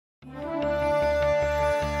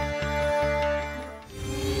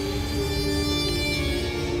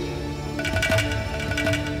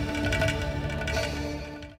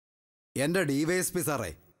എൻ്റെ ഡിവൈഎസ്പി സാറേ,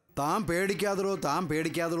 താൻ പേടിക്കാതിരോ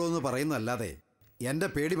എന്ന് പറയുന്നതല്ലാതെ എൻ്റെ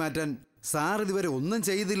പേടി മാറ്റാൻ സാർ ഇതുവരെ ഒന്നും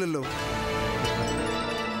ചെയ്തില്ലല്ലോ.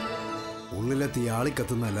 ഉള്ളിലെ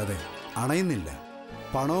തീയാളിക്കത്തുന്നല്ലാതെ അണയുന്നില്ല.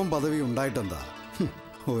 പണവും പദവിയും ഉണ്ടായിട്ടെന്താ?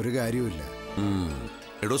 ഒരു കാര്യവുമില്ല.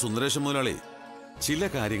 എടോ സുന്ദരേശൻ മുതലാളി, ചില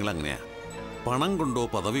കാര്യങ്ങൾ അങ്ങനെയാ. പണം കൊണ്ടോ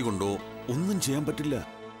പദവി കൊണ്ടോ ഒന്നും ചെയ്യാൻ പറ്റില്ല.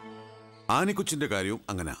 ആനിക്കൊച്ചിന്റെ കാര്യവും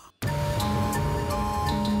അങ്ങനെ.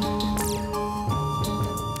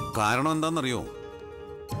 കാരണം എന്താണെന്നറിയോ?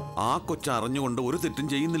 ആ കൊച്ച അറിഞ്ഞുകൊണ്ട് ഒരു തെറ്റും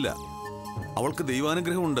ചെയ്യുന്നില്ല. അവൾക്ക്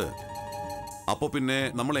ദൈവാനുഗ്രഹമുണ്ട്. അപ്പൊ പിന്നെ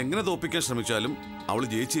നമ്മൾ എങ്ങനെ തോൽപ്പിക്കാൻ ശ്രമിച്ചാലും അവൾ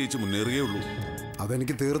ജയിച്ച് മുന്നേറുകയുള്ളൂ.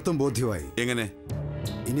 അതെനിക്ക് തീർത്തും ബോധ്യമായി. എങ്ങനെ?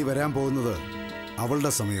 ഇനി വരാൻ പോകുന്നത്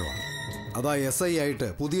അവളുടെ സമയമാണ്. അതാ SI ആയിട്ട്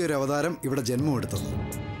പുതിയൊരു അവതാരം ഇവിടെ ജന്മമെടുത്തത്.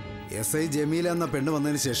 SI ജമീല എന്ന പെണ്ണ്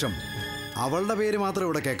വന്നതിന് ശേഷം അവളുടെ പേര് മാത്രമേ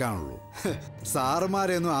ഇവിടെ കേൾക്കാനുള്ളൂ.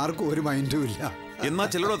 സാറുമാരെയൊന്നും ആർക്കും ഒരു മൈൻഡും ഇല്ല. എന്നാ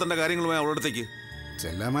ചെല്ലടോ തന്റെ കാര്യങ്ങളുമായി അവളുടെ അടുത്തേക്ക്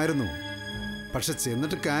ചെല്ലാമായിരുന്നു. പക്ഷെ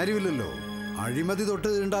ചെന്നിട്ട് കാര്യമില്ലല്ലോ. അഴിമതി തൊട്ട്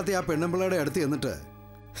തീണ്ടാത്ത ആ പെണ്ണുമ്പിള്ളയുടെ അടുത്ത് ചെന്നിട്ട്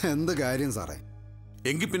എന്ത് കാര്യം സാറേ?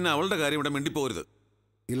 എങ്കിൽ പിന്നെ അവളുടെ കാര്യം ഇവിടെ മിണ്ടിപ്പോരുത്.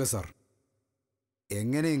 ഇല്ല സാർ,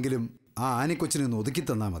 എങ്ങനെയെങ്കിലും ആ ആനിക്കൊച്ചിനെ ഒന്ന് ഒതുക്കി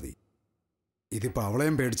തന്നാ മതി. ഇതിപ്പോ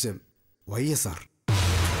അവളെയും പേടിച്ച് വയ്യ സാർ.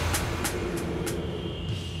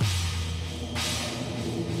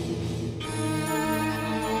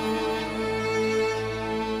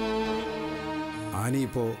 ആനി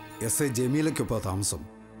ഇപ്പോ SI ജമീലയ്ക്കൊപ്പം താമസം.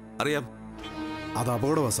 അറിയാം. അത്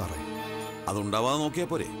അപകടമാ സാറേ. അതുണ്ടാവാതെ നോക്കിയാ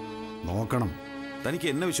പോരെ? നോക്കണം. തനിക്ക്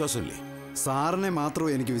എന്നെ വിശ്വാസമില്ലേ? സാറിനെ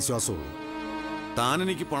മാത്രമേ എനിക്ക് വിശ്വാസമുള്ളൂ. താൻ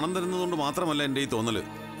എനിക്ക് പണം തരുന്നതുകൊണ്ട് മാത്രമല്ല എൻ്റെ ഈ തോന്നല്.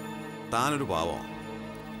 താനൊരു പാവം.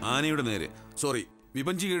 ആനയുടെ നേരെ, സോറി,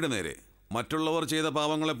 വിഭജികയുടെ നേരെ മറ്റുള്ളവർ ചെയ്ത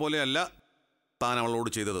പാവങ്ങളെ പോലെയല്ല താൻ അവളോട്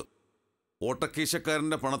ചെയ്തത്.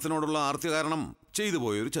 ഓട്ടക്കീശക്കാരൻ്റെ പണത്തിനോടുള്ള ആർത്തി കാരണം ചെയ്തു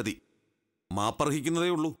പോയൊരു ചതി. മാപ്പർഹിക്കുന്നതേ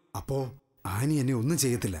ഉള്ളൂ. അപ്പോ ആനി എന്നെ ഒന്നും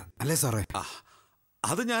ചെയ്യത്തില്ല അല്ലേ സാറേ?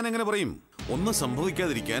 അത് ഞാൻ എങ്ങനെ പറയും? ഒന്നും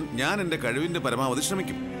സംഭവിക്കാതിരിക്കാൻ ഞാൻ എൻ്റെ കഴിവിന്റെ പരമാവധി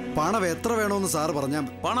ശ്രമിക്കും. പണം എത്ര വേണമെന്ന് സാറ് പറഞ്ഞാൽ?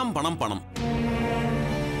 പണം പണം പണം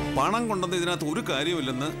പണം കൊണ്ടെന്ന് ഇതിനകത്ത് ഒരു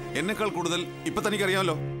കാര്യമില്ലെന്ന് എന്നെക്കാൾ കൂടുതൽ ഇപ്പൊ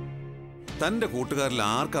തനിക്കറിയാമല്ലോ. തന്റെ കൂട്ടുകാരിൽ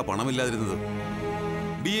ആർക്കാ പണമില്ലാതിരുന്നത്?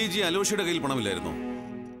 DIG അലോഷിയുടെ കയ്യിൽ പണമില്ലായിരുന്നോ?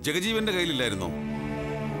 ജഗജീവന്റെ കയ്യിലില്ലായിരുന്നോ?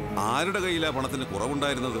 ആരുടെ കയ്യിലാ പണത്തിന്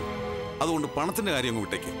കുറവുണ്ടായിരുന്നത്? അതുകൊണ്ട് പണത്തിന്റെ കാര്യം അങ്ങ്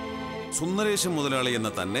വിട്ടേക്ക്. സുന്ദരേശൻ മുതലാളി എന്ന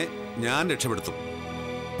തന്നെ ഞാൻ രക്ഷപ്പെടുത്തും.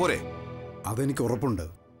 പോരെ? അതെനിക്ക് ഉറപ്പുണ്ട്.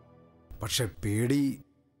 പക്ഷെ പേടി,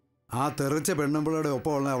 ആ തെറിച്ച പെണ്ണുമ്പിളയുടെ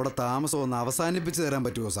ഒപ്പമുള്ള അവിടെ താമസം ഒന്ന് അവസാനിപ്പിച്ചു തരാൻ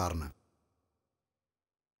പറ്റുമോ സാറിന്?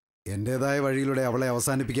 എൻ്റെതായ വഴിയിലൂടെ അവളെ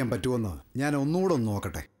അവസാനിപ്പിക്കാൻ പറ്റുമെന്ന് ഞാൻ ഒന്നുകൂടെ ഒന്ന്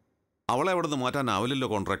നോക്കട്ടെ. അവളെ അവിടെ നിന്ന് മാറ്റാനാവില്ലല്ലോ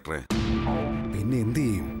കോൺട്രാക്ടറെ. പിന്നെ എന്ത്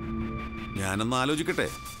ചെയ്യും? ഞാനൊന്ന് ആലോചിക്കട്ടെ.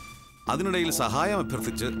 അതിനിടയിൽ സഹായം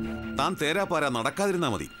അഭ്യർത്ഥിച്ച് താൻ തേരാപ്പാര നടക്കാതിരുന്നാ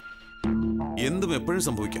മതി. എന്തും എപ്പോഴും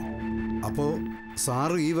സംഭവിക്കാം. അപ്പോ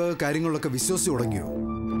സാറ് ഈ വക കാര്യങ്ങളിലൊക്കെ വിശ്വസിച്ചു തുടങ്ങിയോ?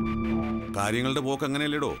 കാര്യങ്ങളുടെ പോക്ക്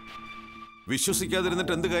അങ്ങനെയല്ലേടോ.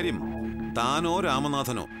 വിശ്വസിക്കാതിരുന്നിട്ട് എന്ത് കാര്യം? താനോ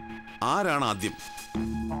രാമനാഥനോ ആരാണ് ആദ്യം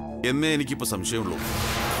എന്നേ എനിക്കിപ്പോ സംശയമുള്ളൂ.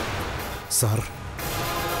 സാർ,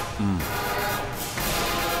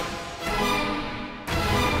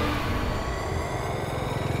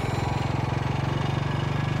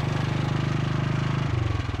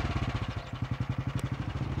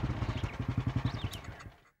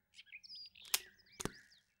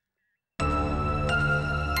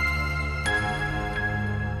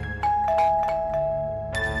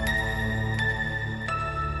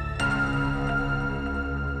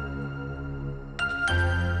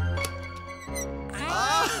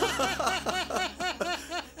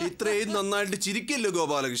 ഇത്രയും നന്നായിട്ട് ചിരിക്കല്ലോ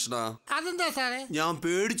ഗോപാലകൃഷ്ണ. അതെന്താ സാറേ? ഞാൻ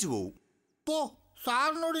പേടിച്ചു പോവും. പോ,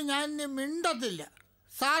 സാറിനോട് ഞാൻ മിണ്ടത്തില്ല.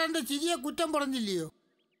 സാറിന്റെ ചിരിയെ കുറ്റം പറഞ്ഞില്ലയോ?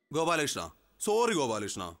 ഗോപാലകൃഷ്ണ, സോറി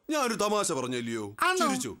ഗോപാലകൃഷ്ണ, ഞാൻ ഒരു തമാശ പറഞ്ഞില്ലയോ?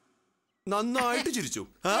 ചിരിച്ചു, നന്നായിട്ട് ചിരിച്ചു.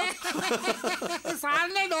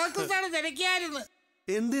 സാറിനെ ഡോക്ടർ സാറ് തിരക്കിയായിരുന്നു.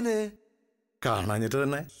 എന്തിന്? കാണാഞ്ഞിട്ട്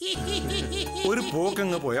തന്നെ ഒരു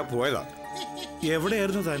പോക്കങ്ങ് പോയതാ.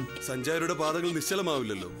 എവിടെയായിരുന്നു താൻ? സഞ്ചാരിയുടെ പാതകൾ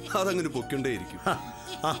നിശ്ചലമാവില്ലല്ലോ, അതങ്ങനെ പൊക്കൊണ്ടേയിരിക്കും.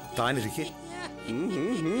 താനിരിക്കെ.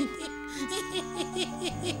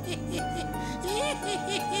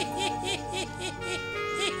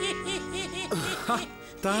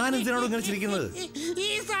 താൻ എന്തിനോട് ഇങ്ങനെ ചിരിക്കുന്നത്?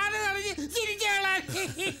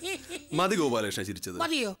 മതി ഗോപാലകൃഷ്ണ ചിരിച്ചത്.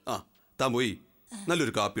 മതിയോ? താൻ പോയി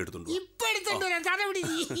നല്ലൊരു കാപ്പി എടുത്തുണ്ടോ?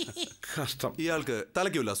 കഷ്ടം. ഇയാൾക്ക്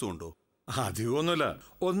തലയ്ക്ക് വല്ല അസുഖമുണ്ടോ? അധികമൊന്നുമില്ല,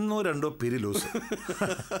 1-2 പിരി ലൂസ്.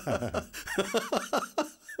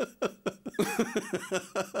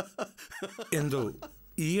 എന്തോ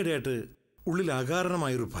ഈയിടെയായിട്ട് ഉള്ളിൽ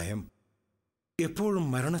അകാരണമായൊരു ഭയം, എപ്പോഴും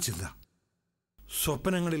മരണചിന്ത.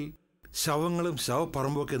 സ്വപ്നങ്ങളിൽ ശവങ്ങളും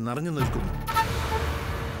ശവപ്പറമ്പൊക്കെ നിറഞ്ഞു നിൽക്കുന്നു.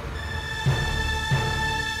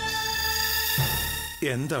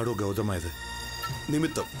 എന്താടോ ഗൗതമായത്?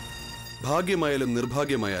 നിമിത്തം. ഭാഗ്യമായാലും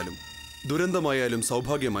നിർഭാഗ്യമായാലും ദുരന്തമായാലും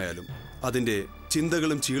സൗഭാഗ്യമായാലും അതിന്റെ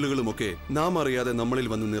ചിന്തകളും ചീളുകളുമൊക്കെ നാം അറിയാതെ നമ്മളിൽ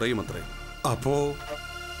വന്ന് നിറയുമത്രേ. അപ്പോ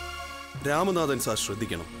രാമനാഥൻ സാർ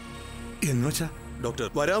ശ്രദ്ധിക്കണം. എന്നുവെച്ചാ ഡോക്ടർ,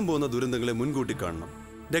 വരാൻ പോകുന്ന ദുരന്തങ്ങളെ മുൻകൂട്ടി കാണണം,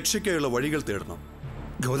 രക്ഷയ്ക്കായുള്ള വഴികൾ തേടണം.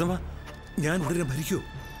 ഗൗതമ, ഞാൻ ഉടനെ മരിക്കൂ?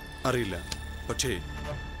 അറിയില്ല, പക്ഷേ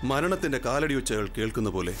മരണത്തിന്റെ കാലടിയൊച്ചകൾ കേൾക്കുന്ന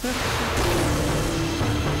പോലെ.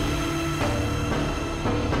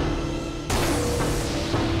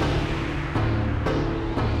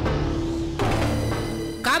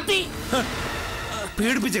 കാപ്പി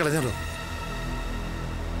പേടിപ്പിച്ച് കളഞ്ഞല്ലോ.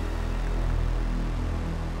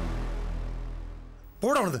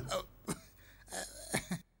 പോടാവണത്.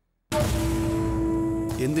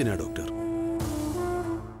 എന്തിനാ ഡോക്ടർ?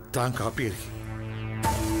 താൻ കാപ്പി കഴിക്കും.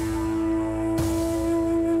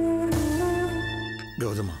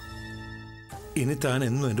 ഗൗതമ, ഇനി താൻ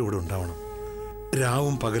എന്നും എൻ്റെ കൂടെ ഉണ്ടാവണം,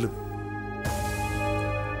 രാവും പകലും.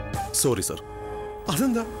 Sorry sir.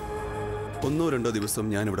 അതെന്താ? 1-2 ദിവസം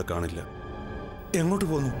ഞാനിവിടെ കാണില്ല. എങ്ങോട്ട്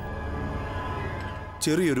പോന്നു?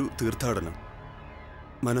 ചെറിയൊരു തീർത്ഥാടനം.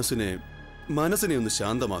 മനസ്സിനെ ഒന്ന്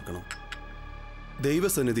ശാന്തമാക്കണം.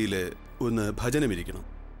 ദൈവസന്നിധിയിലെ ഒന്ന് ഭജനമിരിക്കണം.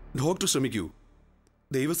 ഡോക്ടർ ശ്രമിക്കൂ.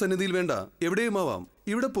 ദൈവസന്നിധിയിൽ വേണ്ട, എവിടെയുമാവാം.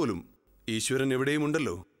 ഇവിടെ പോലും ഈശ്വരൻ എവിടെയും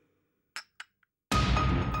ഉണ്ടല്ലോ.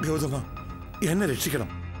 ഗൗതമ, എന്നെ രക്ഷിക്കണം.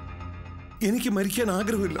 എനിക്ക് മരിക്കാൻ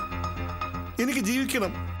ആഗ്രഹമില്ല, എനിക്ക്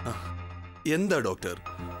ജീവിക്കണം. എന്താ ഡോക്ടർ?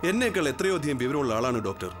 എന്നേക്കാൾ എത്രയോ അധികം വിവരമുള്ള ആളാണ്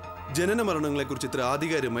ഡോക്ടർ. ജനന മരണങ്ങളെക്കുറിച്ച് ഇത്ര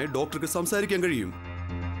ആധികാരികമായി ഡോക്ടർക്ക് സംസാരിക്കാൻ കഴിയും.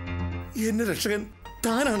 എന്നെ രക്ഷകൻ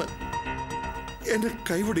താനാണ്. എന്നെ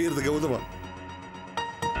കൈവിടരുത് ഗൗതമ.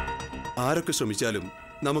 ആരൊക്കെ ശ്രമിച്ചാലും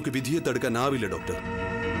നമുക്ക് വിധിയെ തടുക്കാനാവില്ല ഡോക്ടർ.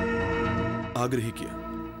 ആഗ്രഹിക്കുക,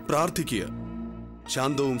 പ്രാർത്ഥിക്കുക,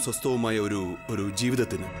 ശാന്തവും സ്വസ്ഥവുമായ ഒരു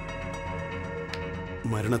ജീവിതത്തിന്,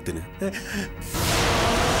 മരണത്തിന്.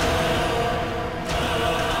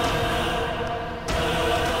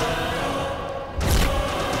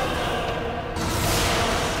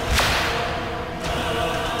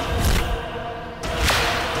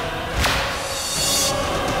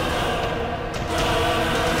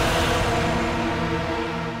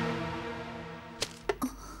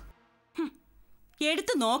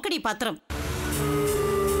 എടുത്തു നോക്കടി പത്രം.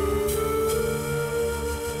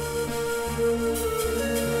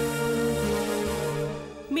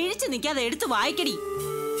 മിഴിച്ചു നിൽക്കാതെ എടുത്തു വായിക്കടി.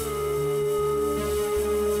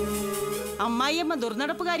 അമ്മായിയമ്മ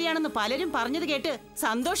ദുർനടപ്പുകാരിയാണെന്ന് പലരും പറഞ്ഞത് കേട്ട്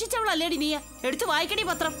സന്തോഷിച്ചവളല്ലേടി നീ? എടുത്തു വായിക്കടി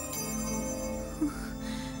പത്രം.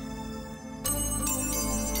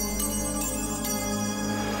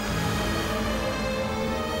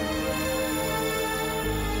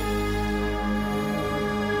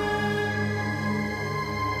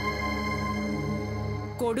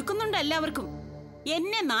 കൊടുക്കുന്നുണ്ട് എല്ലാവർക്കും.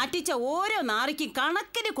 എന്നെ നാട്ടിച്ച ഓരോ നാറിക്കും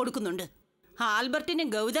കണക്കിന് കൊടുക്കുന്നുണ്ട്. ആൽബർട്ടിനും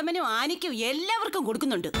ഗൗതമനും ആനിക്കും എല്ലാവർക്കും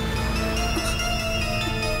കൊടുക്കുന്നുണ്ട്.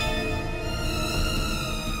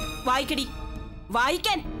 വായിക്കടി,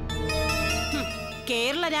 വായിക്കാൻ.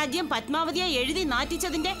 കേരള രാജ്യം പത്മാവതിയെ എഴുതി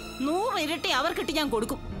നാറ്റിച്ചതിന്റെ 100 ഇരട്ടി അവർക്കിട്ട് ഞാൻ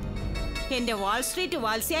കൊടുക്കും. എന്റെ വാൾ സ്ട്രീറ്റ്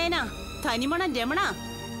വാത്സ്യായന, തനിമണം രമണ,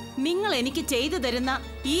 നിങ്ങൾ എനിക്ക് ചെയ്തു തരുന്ന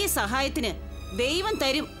ഈ സഹായത്തിന് ദൈവം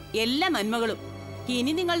തരും എല്ലാ നന്മകളും.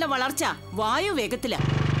 ഇനി നിങ്ങളുടെ വളർച്ച വായു വേഗത്തില.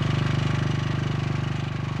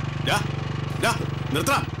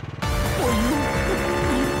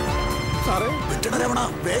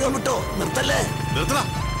 വേഗം വിട്ടോ, നിർത്തല്ലേ.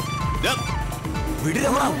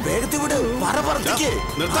 വിടിരമണ, വേഗത്തിൽ വിട്. പറ പറത്തിക്ക്.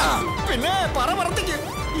 പിന്നെ പറ പറത്തിക്ക്.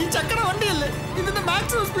 ഈ ചക്കര വണ്ടിയല്ലേ, ഇതിന്റെ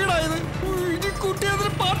മാക്സിമം സ്പീഡായത്.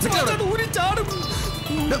 ഊരി ചാടും.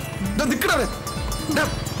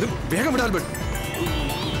 വേഗം വിടാൻ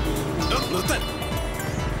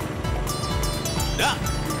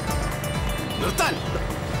നിർത്താൻ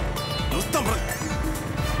നിർത്താൻ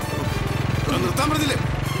നിർത്താൻ പറഞ്ഞില്ലേ?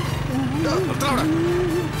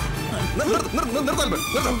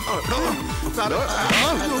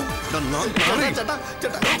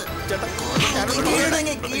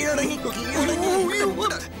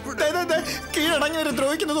 കീഴടങ്ങിയവരെ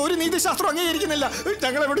ദ്രോഹിക്കുന്നത് ഒരു നീതിശാസ്ത്രം അംഗീകരിക്കുന്നില്ല.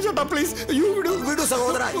 ഞങ്ങളെ വിടു ചേട്ടാ, പ്ലീസ്. വിടു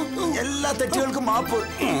സഹോദര. എല്ലാ തെറ്റുകൾക്കും മാപ്പ്.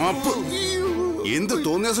 എന്ത്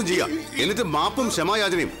തോന്നിയാസം ചെയ്യാം, എന്നിട്ട് മാപ്പും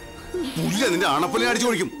ക്ഷമായാചനയും. പുല്ല നിന്റെ അണപ്പലിനെ അടിച്ചു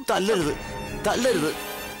കൊടുക്കും. തല്ലരുത്, തല്ലരുത്,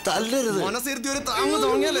 തല്ലരുത്. മനസ്സിരുത്തി ഒരു താങ്ങ്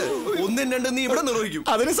തോന്നിയാല് 1-2 നീ ഇവിടെ നിർവഹിക്കും.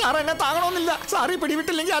 അതിന് സാർ എന്നെ താങ്ങണമെന്നില്ല. സാറി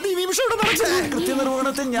പിടിവിട്ടില്ലെങ്കിൽ അത് ഈ നിമിഷം ഇവിടെ നടക്കും.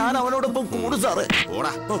 കൃത്യനിർവഹണത്തിൽ ഞാൻ അവനോടൊപ്പം കൂടും സാറേ.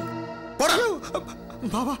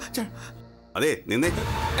 അതെ, നിന്നെ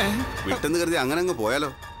വിട്ടെന്ന് കരുതി അങ്ങനെ അങ്ങ് പോയാലോ?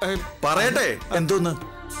 പറയട്ടെ. എന്തോന്ന്?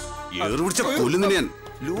 ഏറു പിടിച്ച കൊല്ലുന്ന ഞാൻ.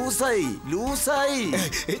 ലൂസായി, ലൂസായി.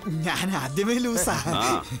 ഞാൻ ആദ്യമേ ലൂസാ.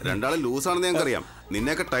 രണ്ടാളും ലൂസാണെന്ന് ഞങ്ങൾക്കറിയാം.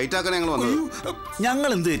 നിന്നെയൊക്കെ ടൈറ്റ് ആക്കാൻ ഞങ്ങൾ വന്നത്. ഞങ്ങൾ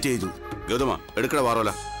എന്ത് തെറ്റ് ചെയ്തു? ഗൗതമ, എടുക്കട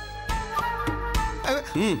വാറോല.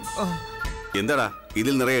 എന്താടാ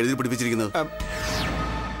ഇതിൽ നിറയെ എഴുതി പിടിപ്പിച്ചിരിക്കുന്നത്?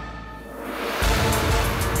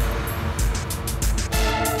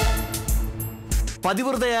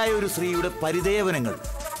 പതിവ്രതയായ ഒരു സ്ത്രീയുടെ പരിദേവനങ്ങൾ,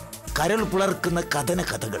 കരൾ പിളർക്കുന്ന കഥന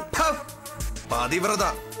കഥകൾ. പതിവ്രത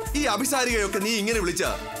ഈ അഭിസാരികയൊക്കെ നീ ഇങ്ങനെ വിളിച്ച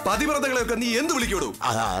പതിവ്രതകളെയൊക്കെ നീ എന്ത് വിളിക്കൂടൂ?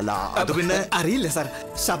 അല്ല അത് പിന്നെ അറിയില്ല സാർ.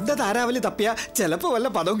 ശബ്ദ താരാവലി തപ്പിയ ചിലപ്പോ വല്ല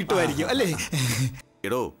പദവും കിട്ടുമായിരിക്കും അല്ലേ?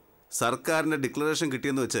 എടോ, സർക്കാരിന്റെ ഡിക്ലറേഷൻ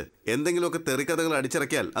കിട്ടിയെന്ന് വെച്ച് എന്തെങ്കിലുമൊക്കെ തെറിക്കഥകൾ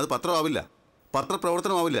അടിച്ചിറക്കിയാൽ അത് പത്രമാവില്ല,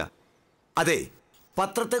 പത്രപ്രവർത്തനമാവില്ല. അതെ,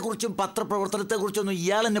 പത്രത്തെക്കുറിച്ചും പത്രപ്രവർത്തനത്തെക്കുറിച്ചൊന്നും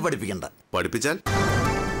ഇയാൾ എന്നെ പഠിപ്പിക്കണ്ട. പഠിപ്പിച്ചാൽ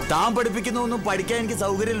താൻ പഠിപ്പിക്കുന്നൊന്നും പഠിക്കാൻ എനിക്ക്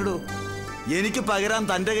സൗകര്യമില്ലടോ. എനിക്ക് പകരാൻ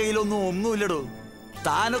തന്റെ ഒന്നുമില്ലടോ.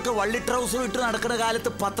 താനൊക്കെ വള്ളി ട്രൗസർ ഇട്ട് നടക്കുന്ന കാലത്ത്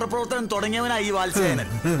പത്രപ്രവർത്തനം തുടങ്ങിയവനായി ഈ വാത്സ്യായനൻ.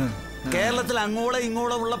 കേരളത്തിൽ അങ്ങോളം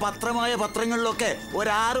ഇങ്ങോളമുള്ള പത്രമായ പത്രങ്ങളിലൊക്കെ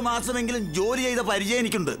 6 മാസമെങ്കിലും ജോലി ചെയ്ത പരിചയം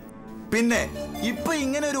എനിക്കുണ്ട്. പിന്നെ ഇപ്പൊ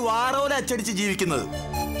ഇങ്ങനെ ഒരു വാറോല അച്ചടിച്ച് ജീവിക്കുന്നത്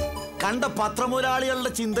കണ്ട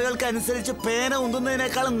പത്രമുതലാളികളുടെ ചിന്തകൾക്ക് അനുസരിച്ച് പേന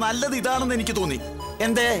ഉന്തുന്നതിനേക്കാളും നല്ലത് ഇതാണെന്ന് എനിക്ക് തോന്നി.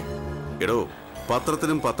 എന്തേ? എടോ,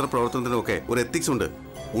 പത്രത്തിനും പത്രപ്രവർത്തനത്തിനും ഒക്കെ ഒരു എത്തിക്സ് ഉണ്ട്,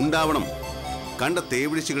 ഉണ്ടാവണം. കണ്ട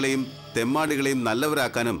തേവിടിച്ചുകളെയും തെമ്മാടികളെയും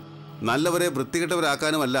നല്ലവരാക്കാനും നല്ലവരെ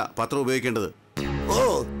വൃത്തികെട്ടവരാക്കാനുമല്ല പത്രം ഉപയോഗിക്കേണ്ടത്. ഓ,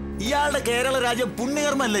 ഇയാളുടെ കേരള രാജ്യം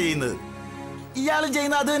പുണ്യകർമ്മല്ല ചെയ്യുന്നത്. ഇയാളും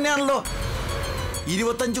ചെയ്യുന്ന അത് തന്നെയാണല്ലോ.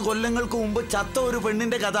 25 കൊല്ലങ്ങൾക്ക് മുമ്പ് ചത്ത ഒരു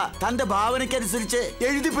പെണ്ണിന്റെ കഥ തന്റെ ഭാവനയ്ക്കനുസരിച്ച്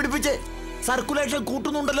എഴുതി പിടിപ്പിച്ച് സർക്കുലേഷൻ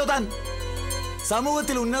കൂട്ടുന്നുണ്ടല്ലോ താൻ.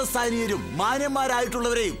 സമൂഹത്തിൽ ഉന്നതസ്ഥാനീയരും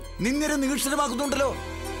മാന്യന്മാരായിട്ടുള്ളവരെയും നിന്നിരം നിരീക്ഷണമാക്കുന്നുണ്ടല്ലോ.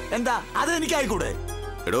 എന്താ അത് എനിക്കായിക്കൂടെ?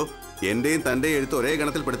 എടോ, എന്റെയും തന്റെ എഴുത്ത് ഒരേ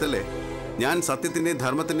ഗണത്തിൽ പെടുത്തല്ലേ. ഞാൻ സത്യത്തിന്റെയും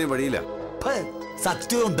ധർമ്മത്തിന്റെയും വഴിയില്ല.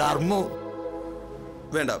 സത്യവും ധർമ്മവും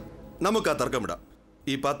വേണ്ട, നമുക്ക് ആ തർക്കം വിടാം.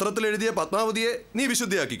 ഈ പത്രത്തിൽ എഴുതിയ പത്മാവതിയെ നീ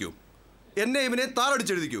വിശുദ്ധിയാക്കിക്കൂ, എന്നെ ഇവനെ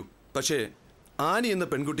താറടിച്ചെഴുതിക്കൂ. പക്ഷേ ആനി എന്ന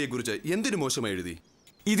പെൺകുട്ടിയെ കുറിച്ച് എന്തിനു മോശമായി എഴുതി?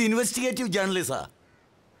 ഇത് ഇൻവെസ്റ്റിഗേറ്റീവ് ജേർണലിസാ.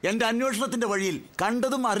 എന്റെ അന്വേഷണത്തിന്റെ വഴിയിൽ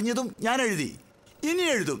കണ്ടതും അറിഞ്ഞതും ഞാൻ എഴുതി, ഇനി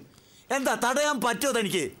എഴുതും. എന്താ തടയാൻ പറ്റുമോ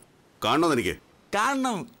തനിക്ക്? കാണണോ എനിക്ക്?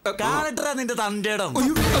 കാണണം. കാണട്ടാ നിന്റെ തന്റേടം.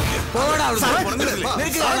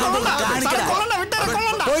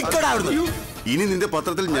 ഇനി നിന്റെ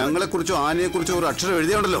പത്രത്തിൽ ഞങ്ങളെ കുറിച്ചോ ആനയെ കുറിച്ചോ ഒരു അക്ഷരം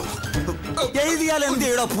എഴുതിയുണ്ടല്ലോ. എഴുതിയാൽ എന്ത്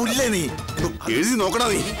ചെയ്യടാ പുല്ലേ? നീ എഴുതി നോക്കണ.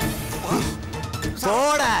 നീ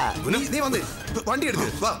നീ വന്നേ, വണ്ടി എടുക്ക്.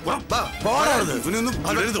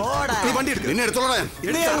 വണ്ടി എടുക്ക്, നിന്നെ എടുത്തോളാം.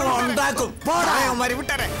 ഉണ്ടാക്കും.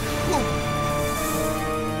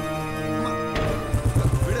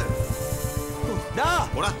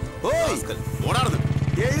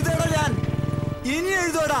 എഴുതടാ ഞാൻ, ഇനി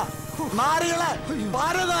എഴുതോടാ. നാറികളെ,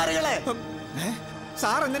 പാരനാറികളെ.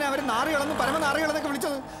 സാർ എന്തിനാ അവര് നാറികളെന്ന് പരമനാറികളെന്നൊക്കെ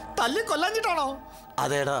വിളിച്ചത്? തല്ലി കൊല്ലാഞ്ഞിട്ടാണോ?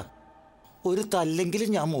 അതേടാ, ഒരു തല്ലെങ്കിലും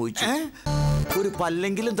ഞാൻ മോഹിച്ചു. ഒരു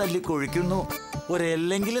പല്ലെങ്കിലും തല്ലി കൊഴിക്കുന്നു,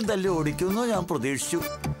 ഒരെല്ലെങ്കിലും തല്ലി ഓടിക്കുന്നു ഞാൻ പ്രതീക്ഷിച്ചു.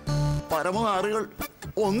 പരമനാറികൾ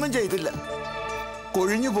ഒന്നും ചെയ്തില്ല.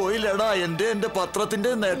 കൊഴിഞ്ഞു പോയില്ലടാ എന്റെ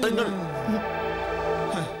പത്രത്തിന്റെ നേട്ടങ്ങൾ.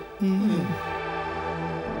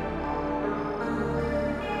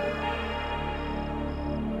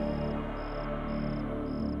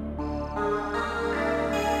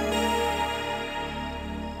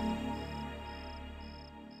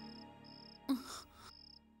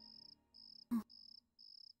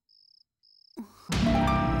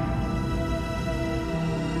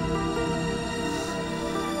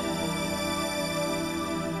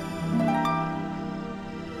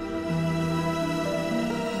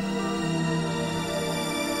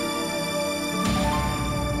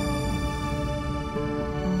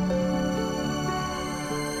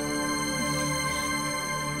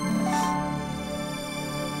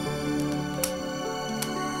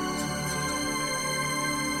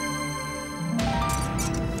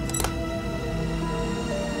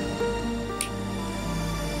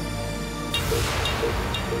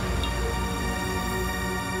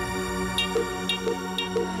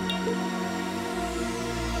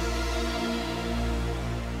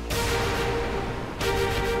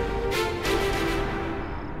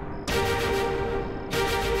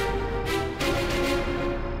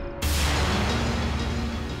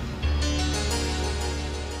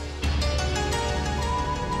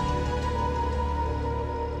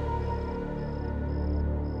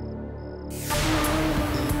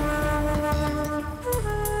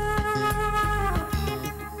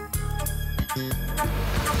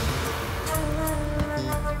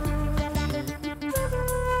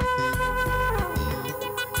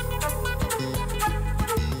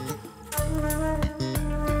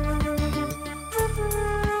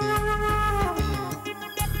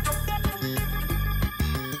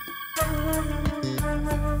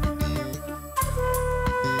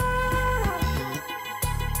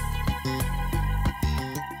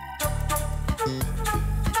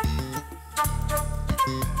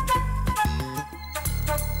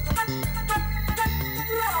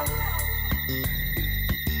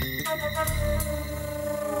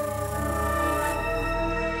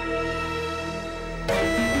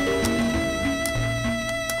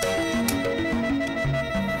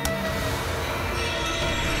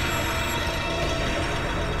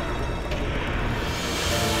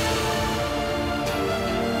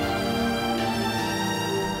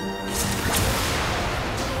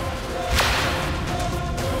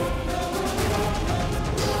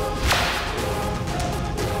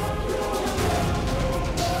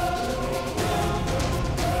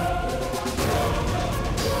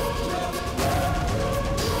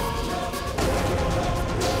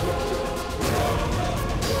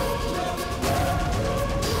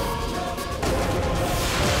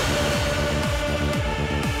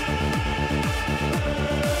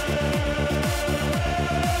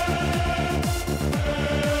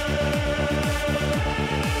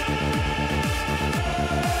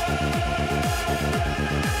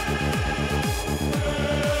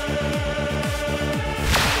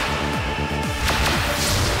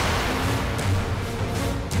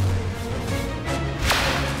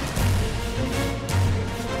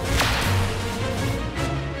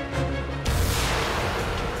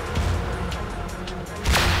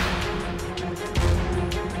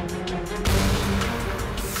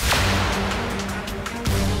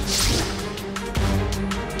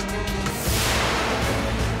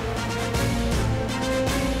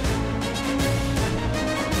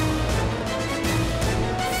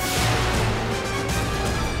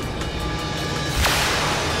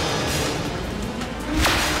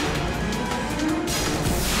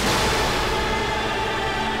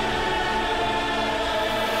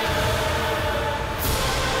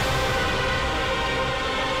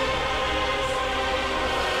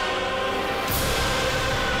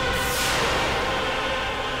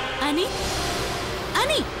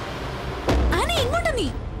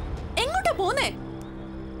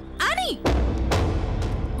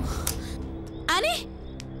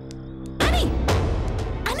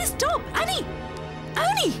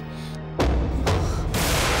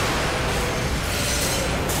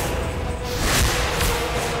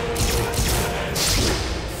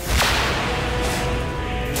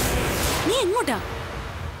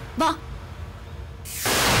 വാ.